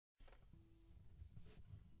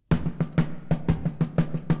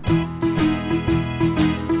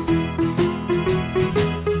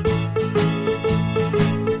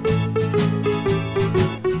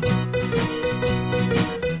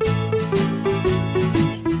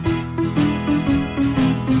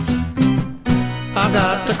I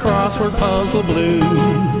got the crossword puzzle blues.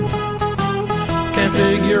 Can't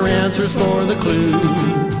figure answers for the clues.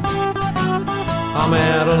 I'm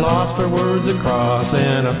at a loss for words across,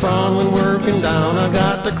 and a frown when working down. I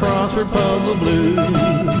got the crossword puzzle blues.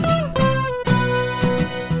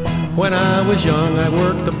 When I was young, I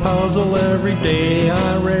worked the puzzle every day.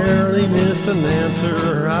 I rarely missed an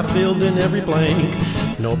answer. I filled in every blank.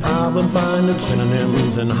 No problem finding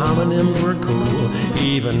synonyms, and homonyms were cool.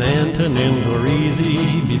 Even antonyms were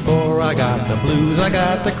easy before I got the blues. I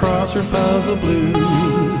got the crossword puzzle blues.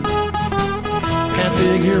 Can't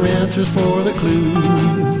figure answers for the clues.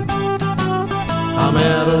 I'm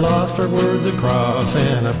at a loss for words across,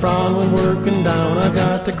 and a frown when working down. I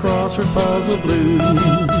got the crossword puzzle blues.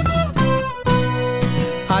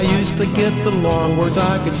 I used to get the long words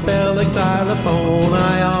I could spell like xylophone.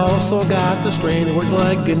 I also got the strange words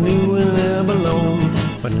like canoe and abalone.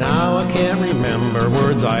 But now I can't remember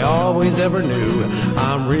words I always ever knew.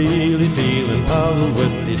 I'm really feeling puzzled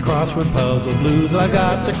with these crossword puzzle blues. I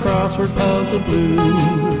got the crossword puzzle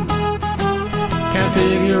blues. Can't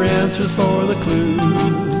figure answers for the clues.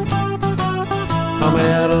 I'm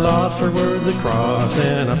at a loss for words across,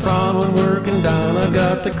 and a frown when working down. I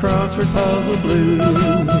got the crossword puzzle blues.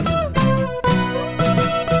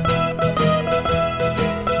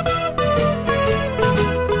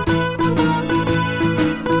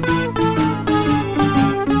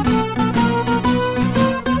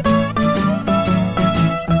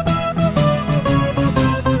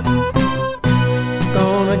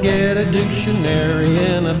 Get a dictionary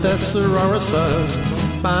and a thesaurus,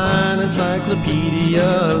 buy an encyclopedia,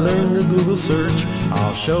 learn to Google search.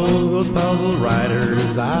 I'll show those puzzle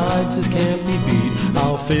writers I just can't be beat.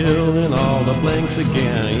 I'll fill in all the blanks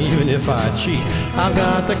again, even if I cheat. I've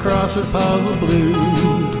got the crossword puzzle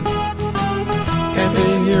blues. Can't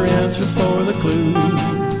figure answers for the clues.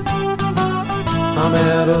 I'm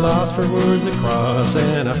at a loss for words across,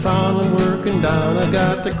 and I found when working down. I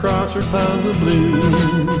got the crossword puzzle blues.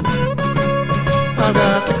 I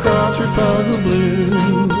got the crossword puzzle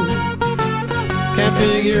blues. Can't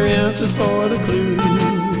figure answers for the clues.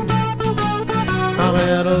 I'm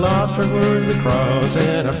at a loss for words across,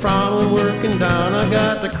 and I found when working down. I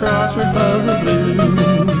got the crossword puzzle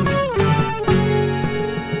blues.